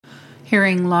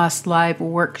Hearing Loss Live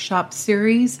workshop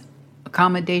series,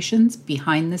 Accommodations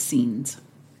Behind the Scenes.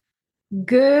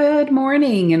 Good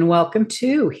morning and welcome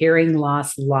to Hearing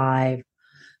Loss Live.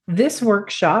 This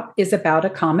workshop is about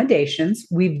accommodations.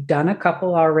 We've done a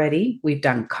couple already. We've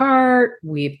done CART,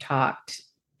 we've talked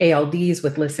ALDs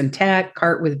with Listen Tech,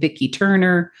 CART with Vicki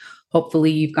Turner.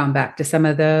 Hopefully you've gone back to some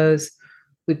of those.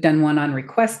 We've done one on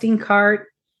requesting CART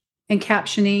and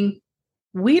captioning.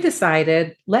 We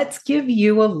decided, let's give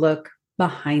you a look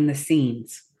behind the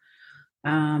scenes.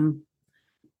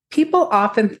 People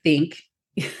often think,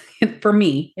 for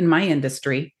me, in my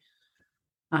industry,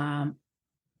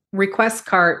 request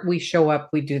CART, we show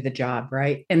up, we do the job,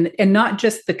 right? And not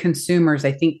just the consumers.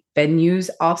 I think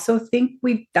venues also think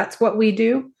that's what we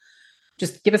do.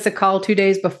 Just give us a call 2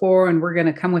 days before and we're going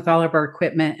to come with all of our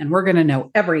equipment and we're going to know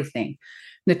everything.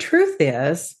 The truth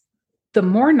is, the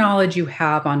more knowledge you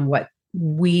have on what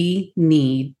we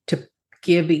need to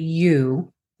give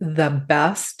you the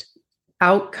best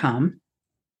outcome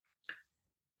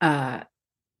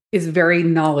is very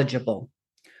knowledgeable.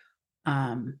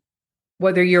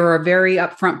 Whether you're a very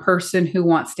upfront person who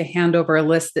wants to hand over a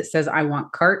list that says, I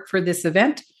want CART for this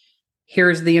event,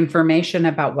 here's the information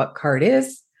about what CART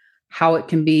is, how it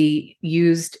can be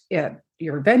used at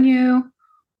your venue,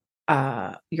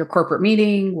 your corporate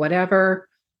meeting, whatever,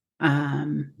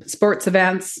 sports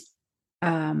events,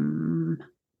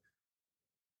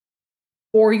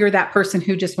 or you're that person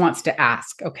who just wants to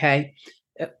ask, okay?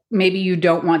 Maybe you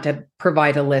don't want to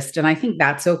provide a list. And I think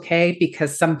that's okay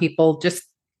because some people just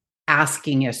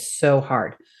asking is so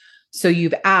hard. So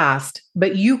you've asked,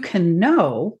 but you can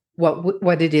know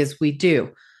what it is we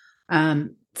do.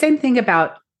 Same thing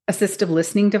about assistive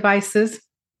listening devices.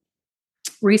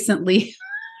 Recently,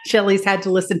 Shelley's had to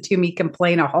listen to me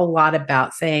complain a whole lot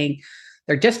about saying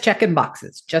they're just checking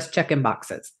boxes.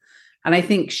 And I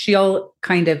think she'll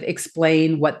kind of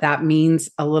explain what that means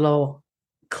a little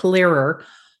clearer.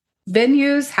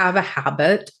 Venues have a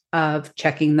habit of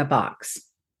checking the box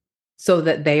so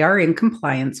that they are in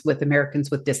compliance with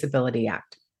Americans with Disability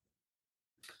Act.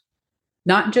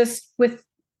 Not just with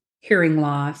hearing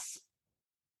loss,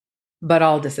 but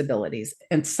all disabilities.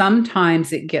 And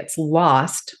sometimes it gets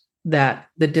lost that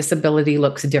the disability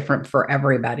looks different for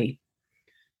everybody.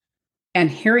 And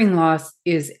hearing loss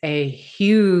is a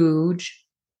huge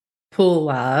pool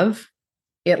of,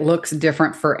 it looks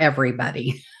different for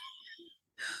everybody.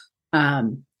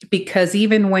 Because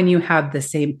even when you have the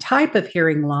same type of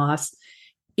hearing loss,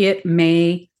 it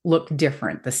may look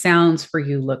different. The sounds for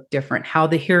you look different. How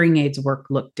the hearing aids work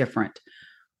look different.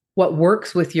 What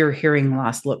works with your hearing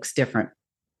loss looks different.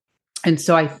 And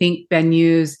so I think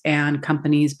venues and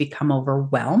companies become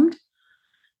overwhelmed.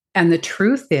 And the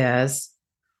truth is,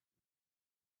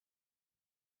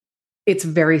 it's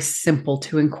very simple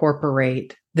to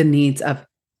incorporate the needs of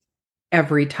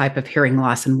every type of hearing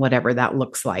loss and whatever that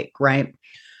looks like, right?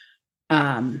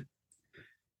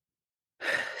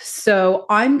 So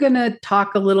I'm going to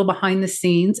talk a little behind the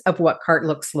scenes of what CART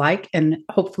looks like. And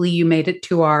hopefully you made it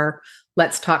to our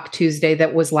Let's Talk Tuesday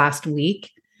that was last week,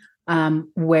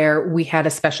 where we had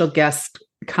a special guest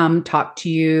come talk to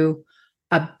you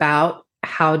about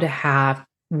how to have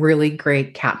really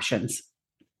great captions.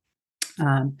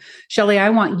 Shelley,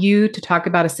 I want you to talk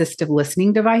about assistive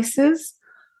listening devices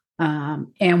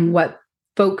and what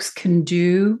folks can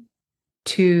do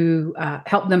to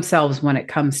help themselves when it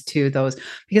comes to those.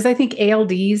 Because I think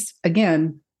ALDs,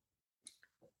 again,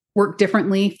 work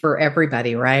differently for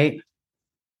everybody, right?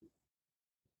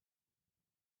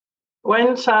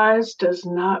 One size does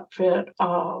not fit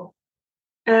all.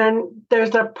 And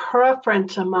there's a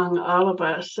preference among all of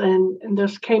us. And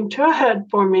this came to a head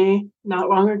for me not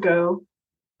long ago.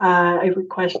 I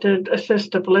requested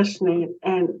assistive listening,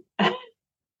 and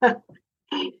a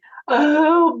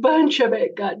whole bunch of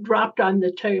it got dropped on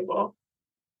the table.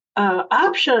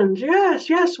 Options,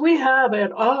 yes, we have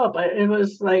it all, but it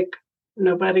was like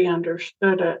nobody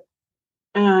understood it.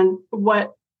 And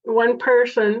what one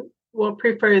person will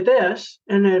prefer this,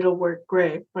 and it'll work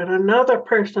great, but another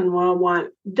person will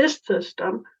want this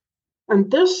system,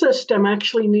 and this system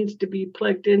actually needs to be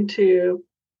plugged into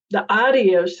the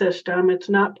audio system. It's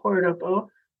not portable.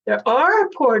 There are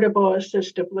portable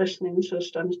assistive listening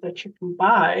systems that you can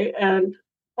buy. And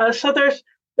so there's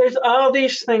all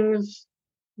these things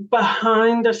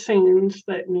behind the scenes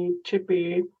that need to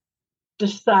be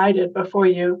decided before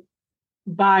you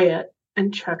buy it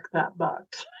and check that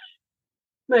box.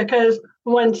 Because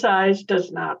one size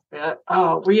does not fit.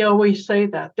 Oh, we always say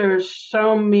that. There's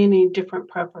so many different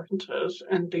preferences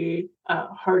in the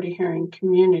hard of hearing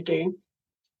community.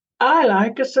 I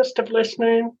like assistive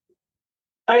listening.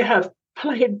 I have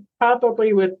played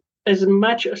probably with as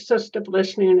much assistive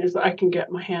listening as I can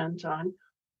get my hands on.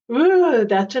 Ooh,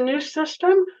 that's a new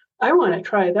system. I want to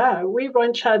try that. We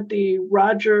once had the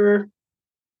Roger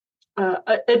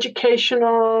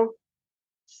educational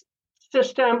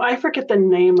system. I forget the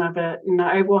name of it, and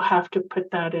I will have to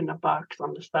put that in a box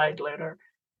on the side later.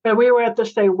 But we were at the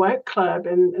Say What Club,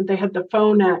 and they had the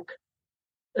phonak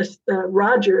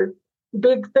Roger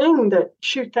big thing that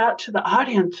shoots out to the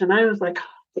audience, and I was like,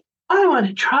 I want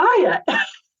to try it.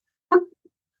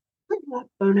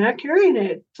 Phonak hearing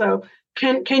aid. So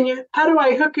can you? How do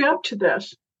I hook you up to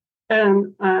this?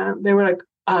 And they were like,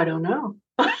 I don't know.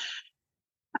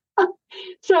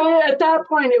 So at that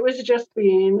point, it was just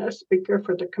being a speaker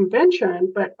for the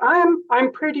convention. But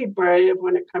I'm pretty brave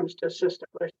when it comes to assistive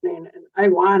listening, and I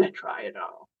want to try it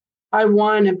all. I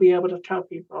want to be able to tell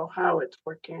people how it's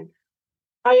working.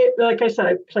 Like I said,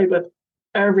 I played with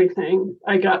everything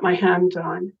I got my hands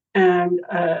on, and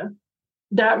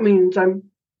that means I'm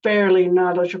fairly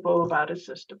knowledgeable about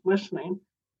assistive listening.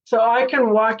 So I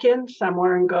can walk in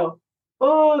somewhere and go,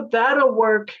 "Oh, that'll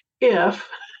work if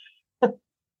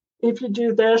you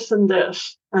do this and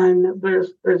this," and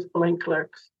there's blank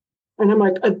clicks, and I'm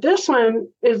like, "This one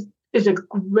is a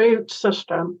great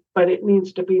system, but it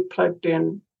needs to be plugged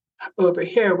in over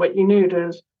here. What you need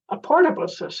is a portable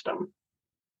system."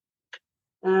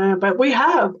 But we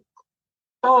have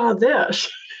all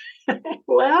this.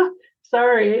 Well,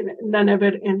 sorry, none of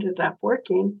it ended up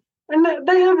working. And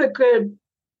they had a good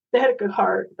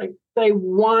heart. Like they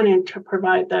wanted to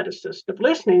provide that assistive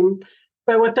listening,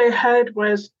 but what they had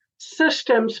was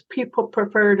systems people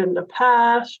preferred in the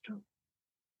past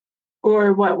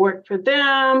or what worked for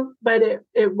them, but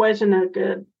it wasn't a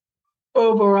good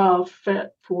overall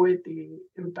fit for the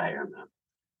environment.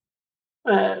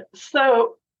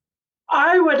 So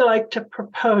I would like to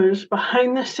propose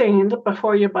behind the scenes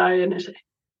before you buy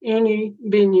any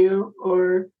venue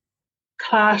or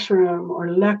classroom or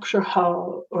lecture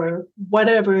hall or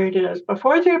whatever it is,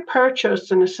 before you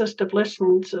purchase an assistive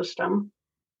listening system,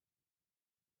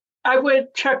 I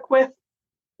would check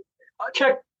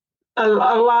a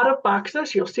lot of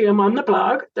boxes. You'll see them on the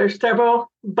blog. There's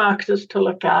several boxes to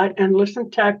look at, and Listen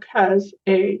Tech has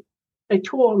a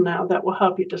tool now that will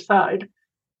help you decide.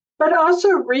 But also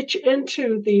reach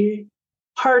into the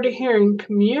hard of hearing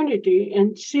community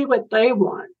and see what they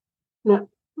want. Now,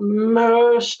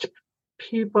 most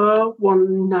people will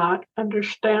not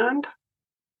understand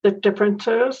the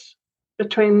differences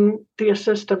between the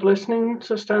assistive listening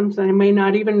systems. They may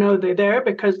not even know they're there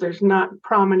because there's not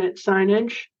prominent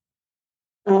signage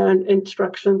and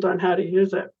instructions on how to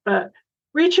use it. But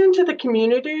reach into the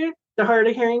community, the hard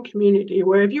of hearing community,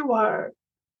 wherever you are.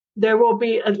 There will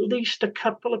be at least a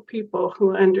couple of people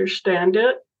who understand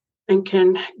it and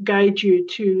can guide you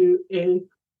to a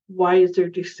wiser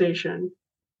decision.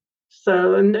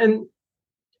 So, and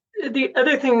the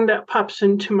other thing that pops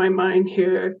into my mind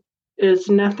here is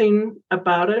nothing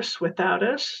about us without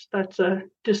us. That's a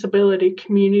disability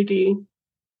community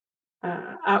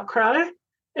outcry.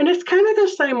 And it's kind of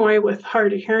the same way with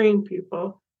hard of hearing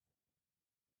people.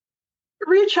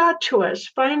 Reach out to us,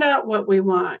 find out what we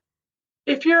want.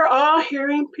 If you're all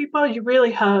hearing people, you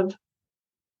really have,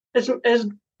 as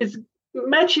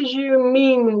much as you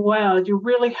mean well, you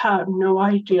really have no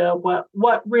idea what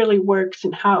really works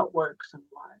and how it works and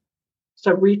why.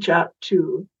 So reach out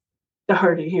to the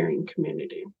hard of hearing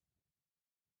community.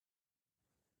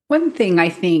 One thing I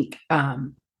think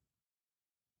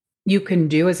you can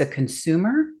do as a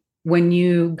consumer when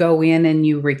you go in and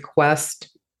you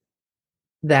request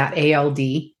that ALD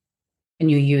and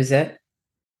you use it,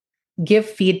 give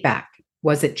feedback.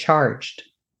 Was it charged?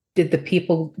 Did the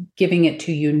people giving it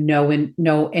to you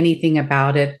know anything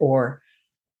about it, or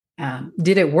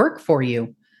did it work for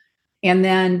you? And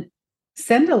then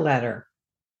send a letter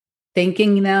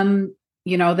thanking them,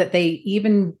 that they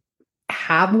even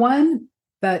have one.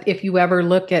 But if you ever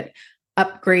look at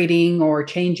upgrading or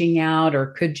changing out, or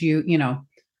could you,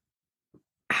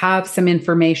 have some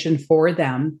information for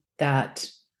them that,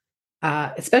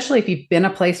 especially if you've been a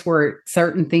place where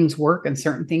certain things work and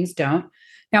certain things don't.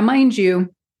 Now, mind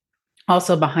you,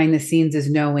 also behind the scenes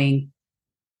is knowing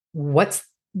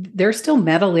there's still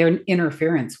metal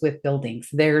interference with buildings.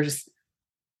 There's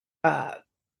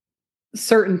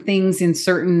certain things in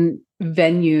certain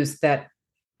venues that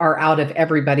are out of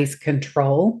everybody's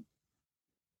control.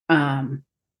 And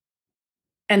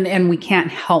we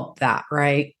can't help that,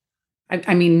 right?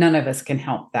 I mean, none of us can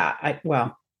help that.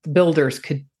 The builders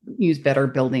could use better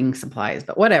building supplies,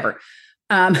 but whatever.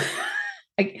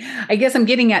 I guess I'm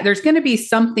getting at, there's going to be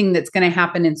something that's going to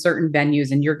happen in certain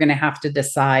venues, and you're going to have to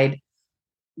decide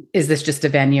is this just a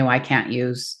venue I can't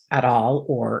use at all,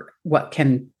 or what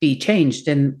can be changed?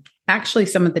 And actually,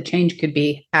 some of the change could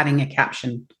be adding a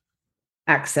caption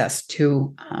access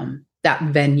to that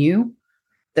venue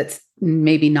that's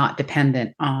maybe not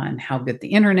dependent on how good the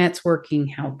internet's working,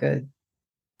 how good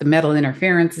the metal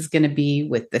interference is going to be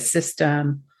with the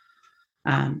system.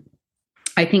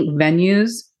 I think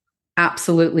venues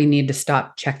absolutely need to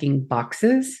stop checking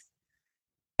boxes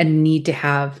and need to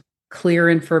have clear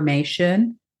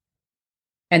information,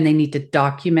 and they need to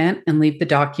document and leave the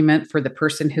document for the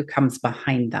person who comes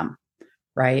behind them,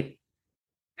 right?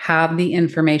 Have the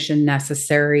information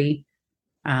necessary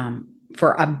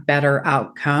for a better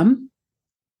outcome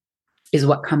is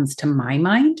what comes to my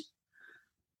mind.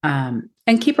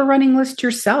 And keep a running list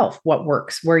yourself. What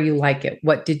works, where you like it,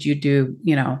 what did you do,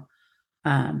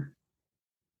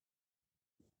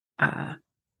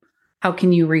 how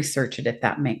can you research it, if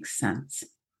that makes sense?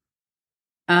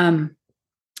 I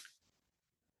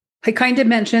kind of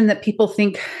mentioned that people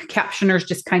think captioners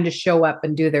just kind of show up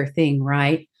and do their thing,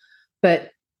 right?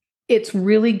 But it's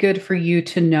really good for you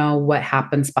to know what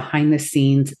happens behind the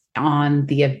scenes on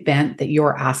the event that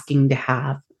you're asking to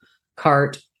have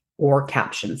cart or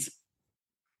captions.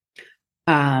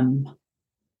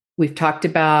 We've talked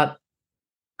about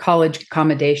college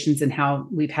accommodations and how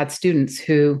we've had students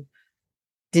who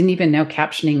didn't even know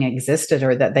captioning existed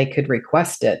or that they could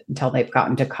request it until they've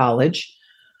gotten to college.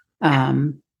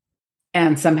 And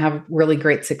some have really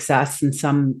great success, and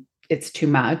some it's too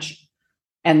much.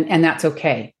 And that's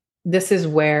okay. This is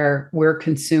where we're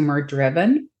consumer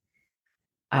driven.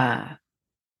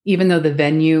 Even though the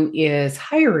venue is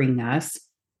hiring us,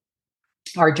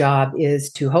 our job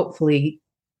is to hopefully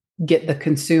get the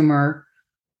consumer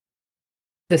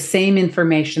the same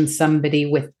information somebody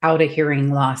without a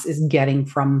hearing loss is getting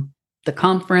from the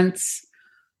conference,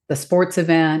 the sports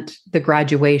event, the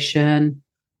graduation,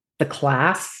 the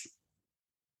class,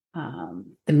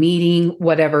 the meeting,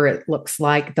 whatever it looks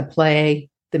like, the play,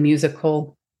 the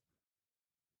musical.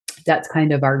 That's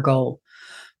kind of our goal.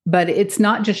 But it's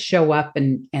not just show up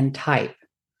and type.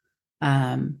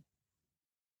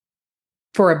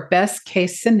 For a best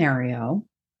case scenario,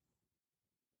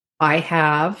 I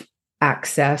have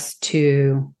access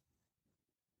to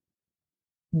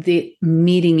the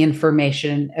meeting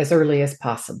information as early as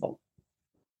possible.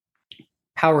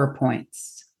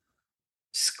 PowerPoints,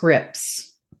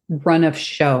 scripts, run of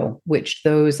show, which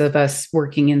those of us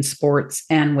working in sports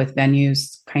and with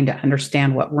venues kind of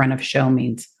understand what run of show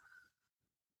means.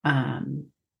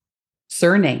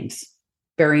 Surnames,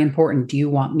 very important. Do you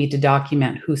want me to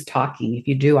document who's talking? If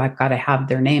you do, I've got to have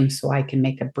their name so I can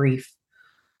make a brief.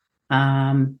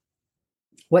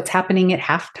 What's happening at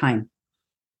halftime?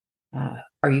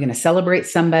 Are you going to celebrate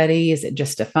somebody? Is it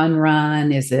just a fun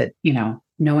run? Is it,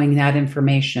 knowing that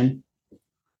information?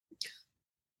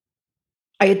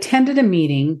 I attended a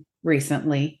meeting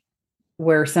recently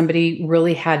where somebody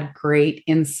really had great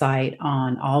insight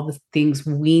on all the things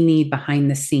we need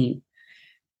behind the scene.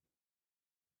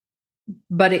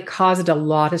 But it caused a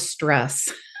lot of stress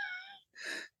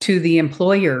to the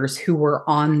employers who were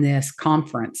on this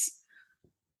conference.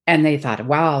 And they thought,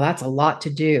 wow, that's a lot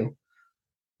to do.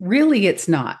 Really, it's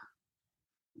not.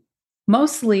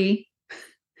 Mostly,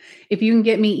 if you can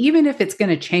get me, even if it's going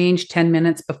to change 10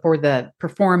 minutes before the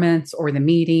performance or the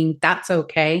meeting, that's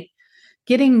okay.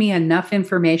 Getting me enough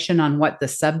information on what the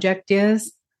subject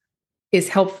is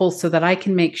helpful so that I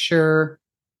can make sure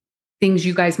things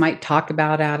you guys might talk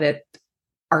about at it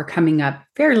are coming up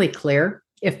fairly clear,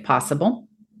 if possible.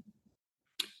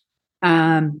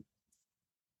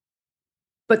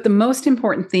 But the most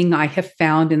important thing I have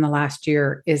found in the last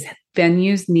year is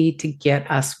venues need to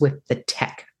get us with the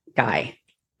tech guy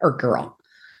or girl.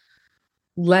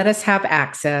 Let us have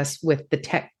access with the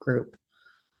tech group,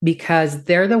 because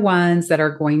they're the ones that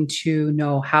are going to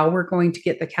know how we're going to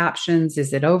get the captions.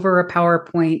 Is it over a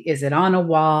PowerPoint? Is it on a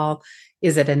wall?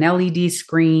 Is it an LED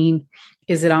screen?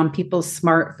 Is it on people's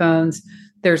smartphones?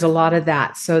 There's a lot of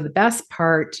that. So the best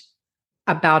part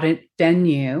about a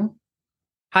venue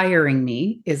hiring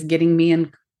me is getting me in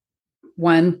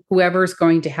whoever's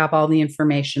going to have all the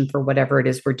information for whatever it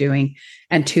is we're doing,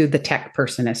 and to the tech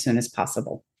person as soon as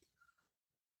possible.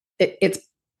 It's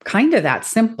kind of that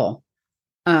simple.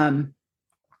 I'm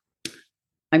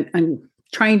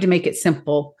trying to make it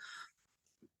simple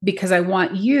because I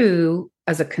want you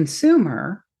as a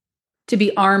consumer to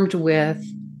be armed with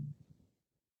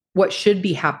what should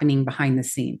be happening behind the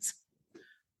scenes,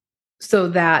 so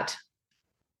that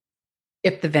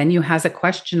if the venue has a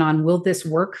question on, will this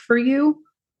work for you?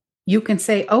 You can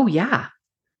say, oh yeah,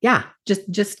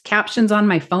 just captions on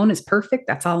my phone is perfect.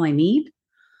 That's all I need.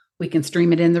 We can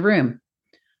stream it in the room.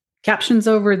 Captions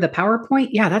over the PowerPoint?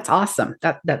 Yeah, that's awesome.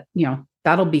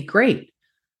 That'll be great.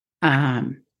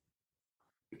 Um,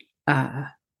 uh,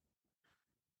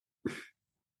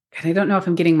 I don't know if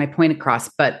I'm getting my point across,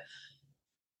 but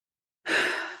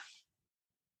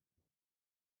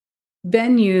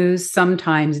venues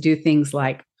sometimes do things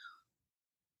like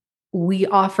we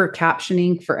offer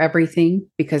captioning for everything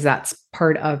because that's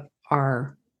part of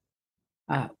our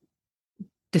uh,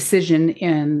 decision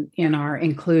in our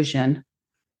inclusion.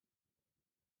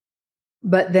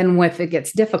 But then if it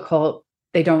gets difficult,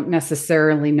 they don't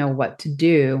necessarily know what to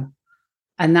do.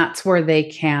 And that's where they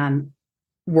can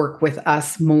work with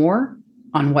us more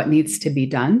on what needs to be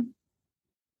done.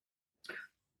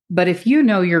 But if you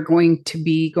know you're going to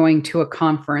be going to a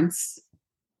conference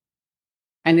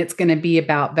and it's going to be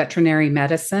about veterinary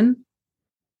medicine,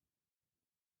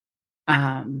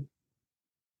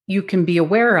 you can be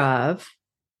aware of,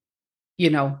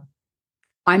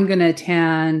 I'm going to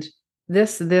attend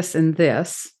this, and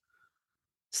this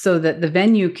so that the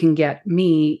venue can get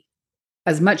me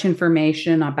as much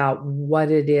information about what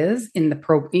it is in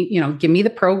the give me the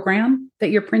program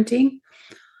that you're printing.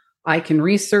 I can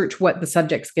research what the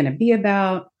subject's going to be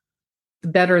about. The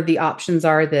better the options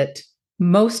are that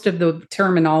most of the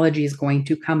terminology is going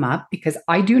to come up because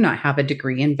I do not have a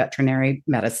degree in veterinary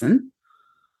medicine.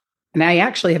 And I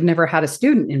actually have never had a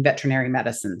student in veterinary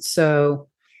medicine. So,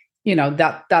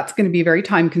 that's going to be very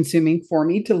time consuming for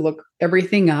me to look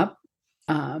everything up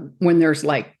when there's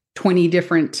like 20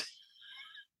 different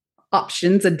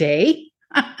options a day.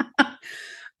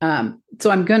 So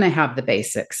I'm going to have the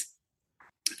basics.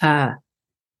 But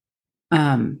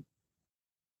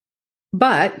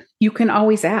you can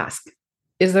always ask,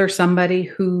 is there somebody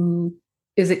who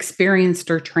is experienced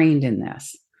or trained in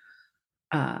this?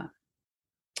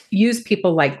 Use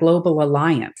people like Global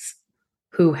Alliance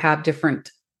who have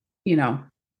different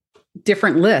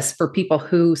lists for people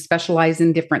who specialize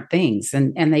in different things,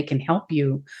 and they can help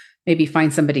you maybe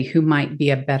find somebody who might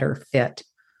be a better fit.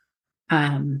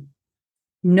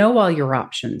 Know all your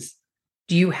options.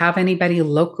 Do you have anybody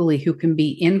locally who can be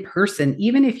in person,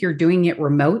 even if you're doing it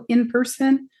remote in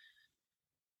person?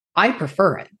 I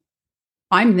prefer it.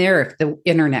 I'm there if the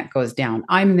internet goes down.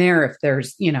 I'm there if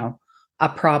there's, a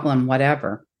problem,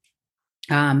 whatever.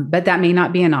 But that may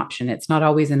not be an option. It's not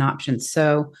always an option.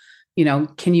 So,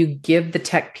 can you give the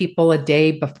tech people a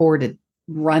day before to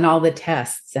run all the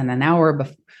tests and an hour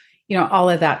before, all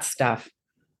of that stuff?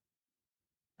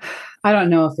 I don't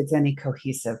know if it's any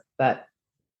cohesive, but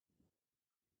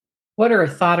what are a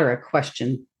thought or a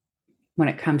question when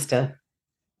it comes to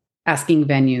asking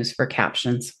venues for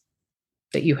captions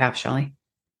that you have, Shelley?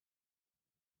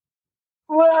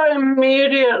 Well,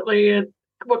 immediately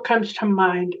what comes to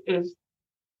mind is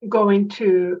going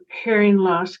to hearing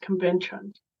loss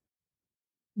conventions.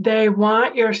 They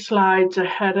want your slides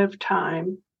ahead of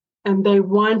time, and they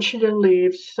want you to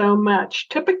leave so much,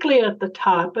 typically at the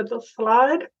top of the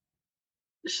slide,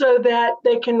 so that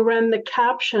they can run the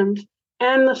captions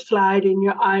and the slide and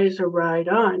your eyes are right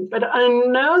on. But I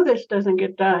know this doesn't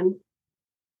get done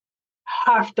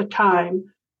half the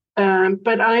time.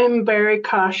 But I am very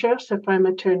cautious if I'm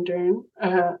attending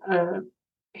a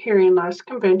hearing loss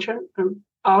convention.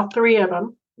 All three of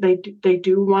them, they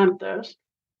do want this,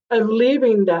 of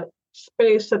leaving that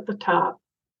space at the top.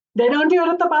 They don't do it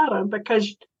at the bottom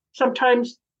because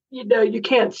sometimes, you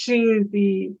can't see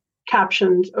the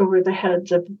captions over the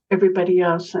heads of everybody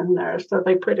else in there. So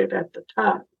they put it at the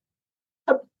top.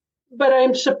 But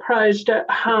I'm surprised at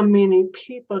how many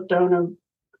people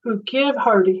who give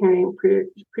hard of hearing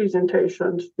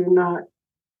presentations do not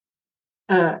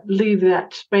leave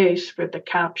that space for the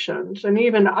captions. And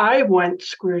even I once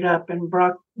screwed up and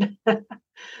brought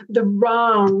the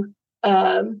wrong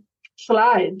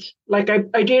slides. Like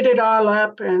I did it all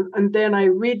up and then I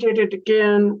redid it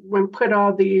again and put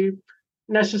all the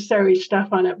necessary stuff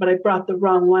on it, but I brought the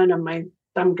wrong one on my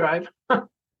thumb drive.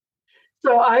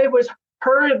 So I was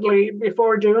hurriedly,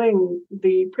 before doing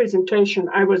the presentation,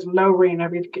 I was lowering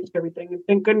everything. And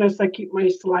thank goodness I keep my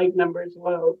slide numbers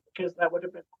low because that would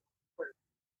have been awkward.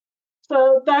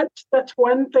 So that's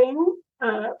one thing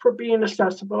for being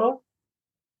accessible,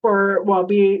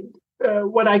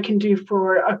 what I can do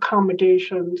for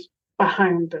accommodations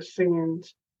behind the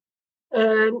scenes.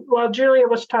 And while Julia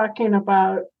was talking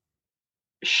about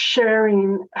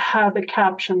sharing how the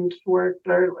captions worked,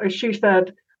 or she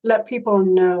said, let people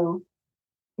know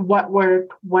what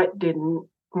worked, what didn't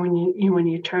when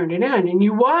you turn it in. And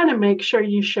you want to make sure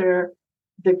you share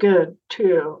the good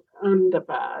too and the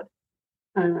bad.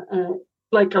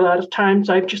 Like a lot of times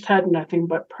I've just had nothing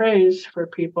but praise for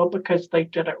people because they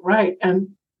did it right.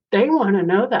 And they want to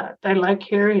know that. They like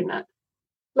hearing it.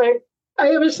 Like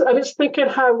I was thinking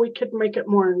how we could make it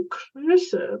more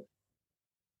inclusive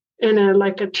in a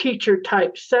like a teacher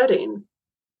type setting.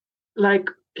 Like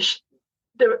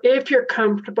if you're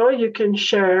comfortable, you can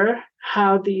share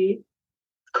how the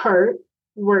cart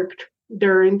worked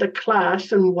during the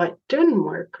class and what didn't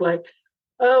work. Like,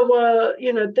 oh well,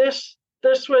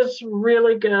 this was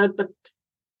really good, but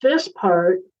this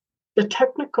part, the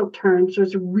technical terms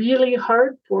was really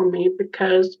hard for me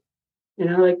because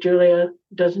like Julia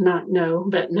does not know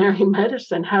veterinary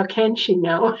medicine. How can she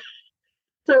know?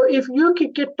 So if you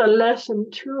could get the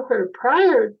lesson to her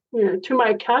prior, to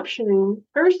my captioning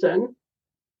person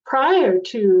prior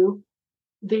to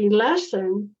the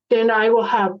lesson, then I will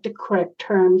have the correct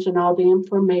terms and all the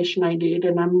information I need,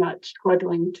 and I'm not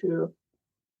struggling to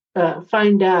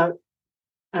find out,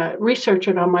 research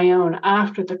it on my own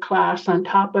after the class on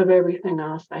top of everything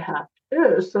else I have to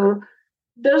do. So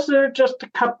those are just a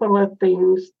couple of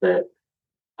things that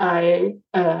I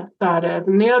thought of.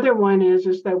 And the other one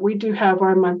is that we do have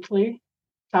our monthly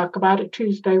Talk About It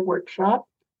Tuesday workshop.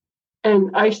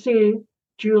 And I see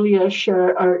Julia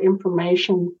share our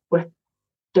information with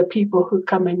the people who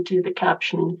come and do the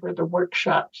captioning for the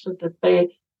workshop so that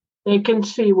they can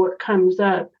see what comes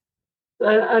up.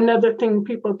 Another thing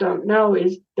people don't know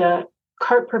is that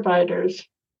cart providers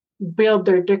build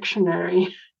their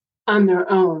dictionary on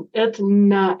their own. It's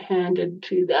not handed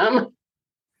to them.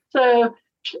 So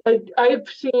I've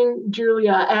seen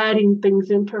Julia adding things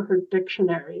into her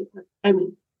dictionary. I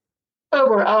mean,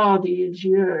 over all these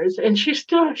years, and she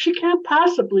can't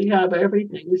possibly have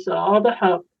everything. So all the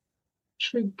help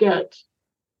she gets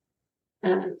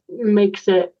makes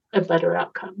it a better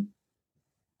outcome.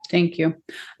 Thank you. And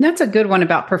that's a good one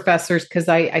about professors because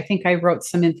I think I wrote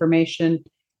some information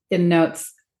in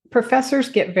notes. Professors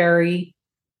get very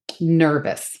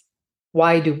nervous.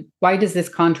 Why does this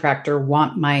contractor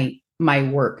want my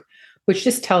work? Which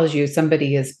just tells you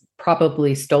somebody has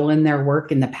probably stolen their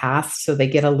work in the past, so um, they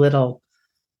get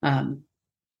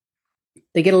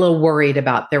a little worried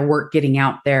about their work getting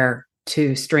out there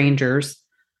to strangers.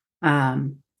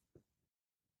 Um,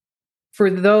 for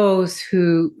those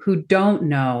who don't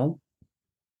know,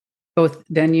 both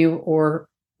venue or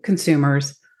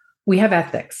consumers, we have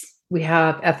ethics. We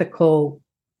have ethical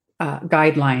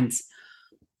guidelines.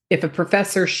 If a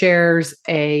professor shares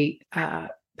a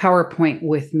PowerPoint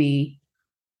with me,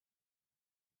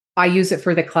 I use it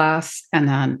for the class and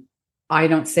then I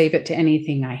don't save it to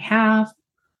anything I have.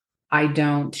 I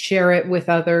don't share it with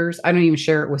others. I don't even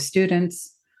share it with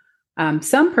students.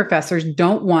 Some professors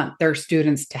don't want their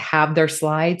students to have their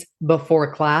slides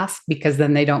before class because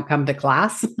then they don't come to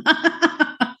class.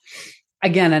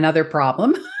 Again, another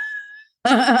problem.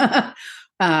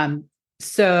 um,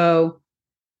 so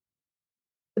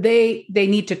they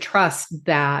need to trust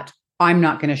that I'm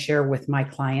not going to share with my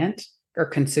client or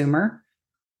consumer,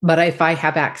 but if I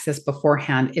have access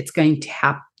beforehand, it's going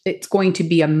to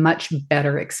be a much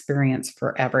better experience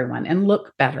for everyone and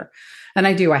look better. And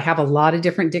I have a lot of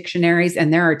different dictionaries,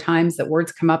 and there are times that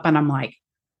words come up and I'm like,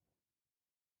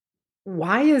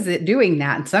 why is it doing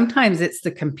that? And sometimes it's the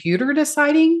computer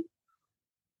deciding,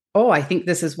 oh, I think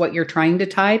this is what you're trying to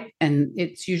type, and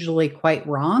it's usually quite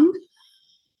wrong.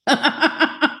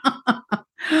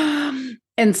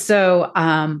 And so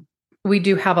we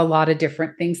do have a lot of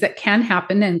different things that can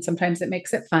happen, and sometimes it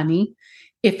makes it funny.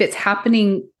 If it's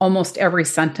happening almost every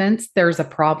sentence, there's a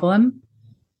problem.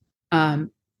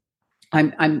 I'm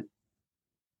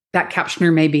that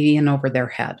captioner may be in over their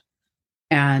head,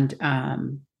 and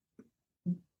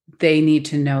they need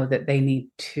to know that they need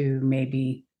to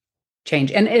maybe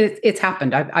change. And it's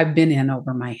happened. I've been in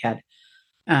over my head,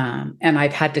 and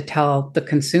I've had to tell the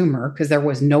consumer because there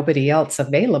was nobody else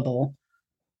available.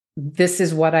 This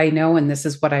is what I know, and this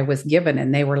is what I was given,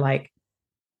 and they were like,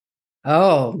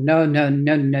 "Oh, no, no,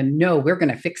 no, no, no! We're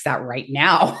going to fix that right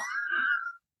now."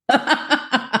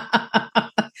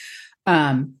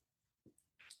 um,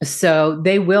 so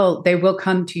they will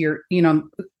come to your,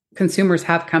 consumers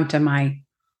have come to my,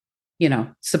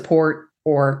 support.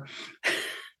 Or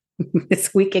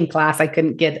this week in class, I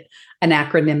couldn't get an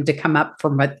acronym to come up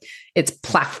from what it's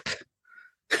PLAFP.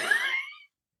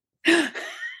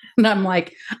 And I'm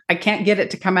like, I can't get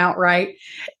it to come out right.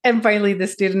 And finally the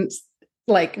students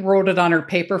like wrote it on her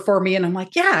paper for me. And I'm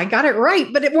like, yeah, I got it right,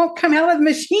 but it won't come out of the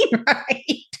machine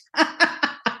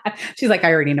right. She's like,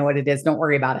 I already know what it is. Don't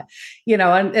worry about it.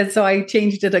 And so I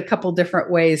changed it a couple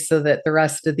different ways so that the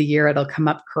rest of the year it'll come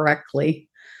up correctly.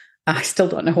 I still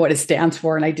don't know what it stands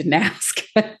for, and I didn't ask.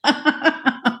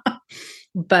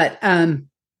 But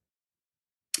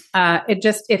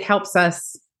it helps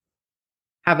us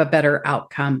have a better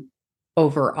outcome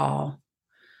overall.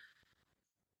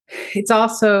 It's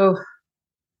also,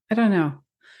 I don't know,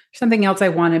 something else I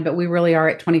wanted, but we really are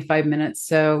at 25 minutes.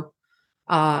 So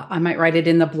I might write it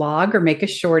in the blog or make a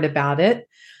short about it.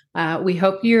 We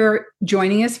hope you're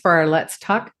joining us for our Let's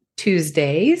Talk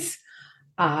Tuesdays.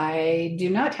 I do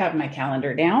not have my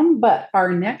calendar down, but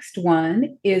our next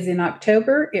one is in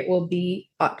October. It will be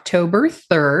October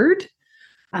 3rd.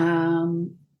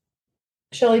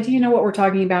 Shelley, do you know what we're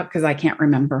talking about? Because I can't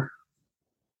remember.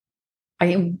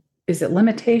 Is it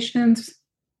limitations?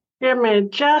 Give me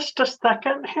just a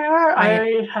second here.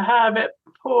 I have it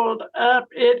pulled up.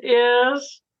 It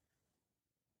is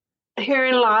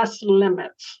hearing loss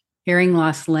limits. Hearing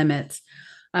loss limits.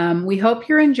 We hope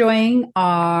you're enjoying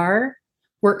our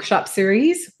workshop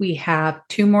series. We have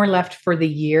 2 more left for the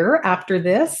year after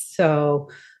this. So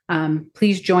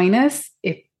please join us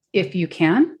if you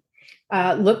can.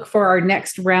 Look for our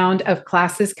next round of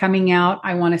classes coming out.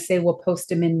 I want to say we'll post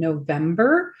them in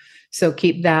November. So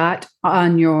keep that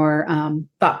on your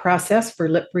thought process for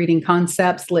lip reading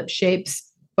concepts, lip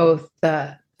shapes, both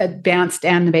the advanced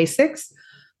and the basics.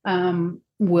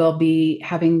 Will be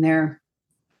having their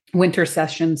winter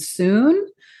sessions soon.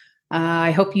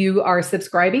 I hope you are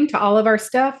subscribing to all of our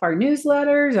stuff, our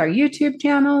newsletters, our YouTube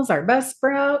channels, our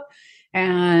Buzzsprout.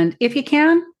 And if you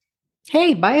can,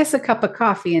 hey, buy us a cup of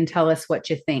coffee and tell us what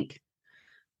you think.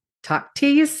 Talk to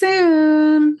you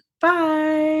soon.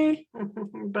 Bye.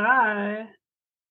 Bye.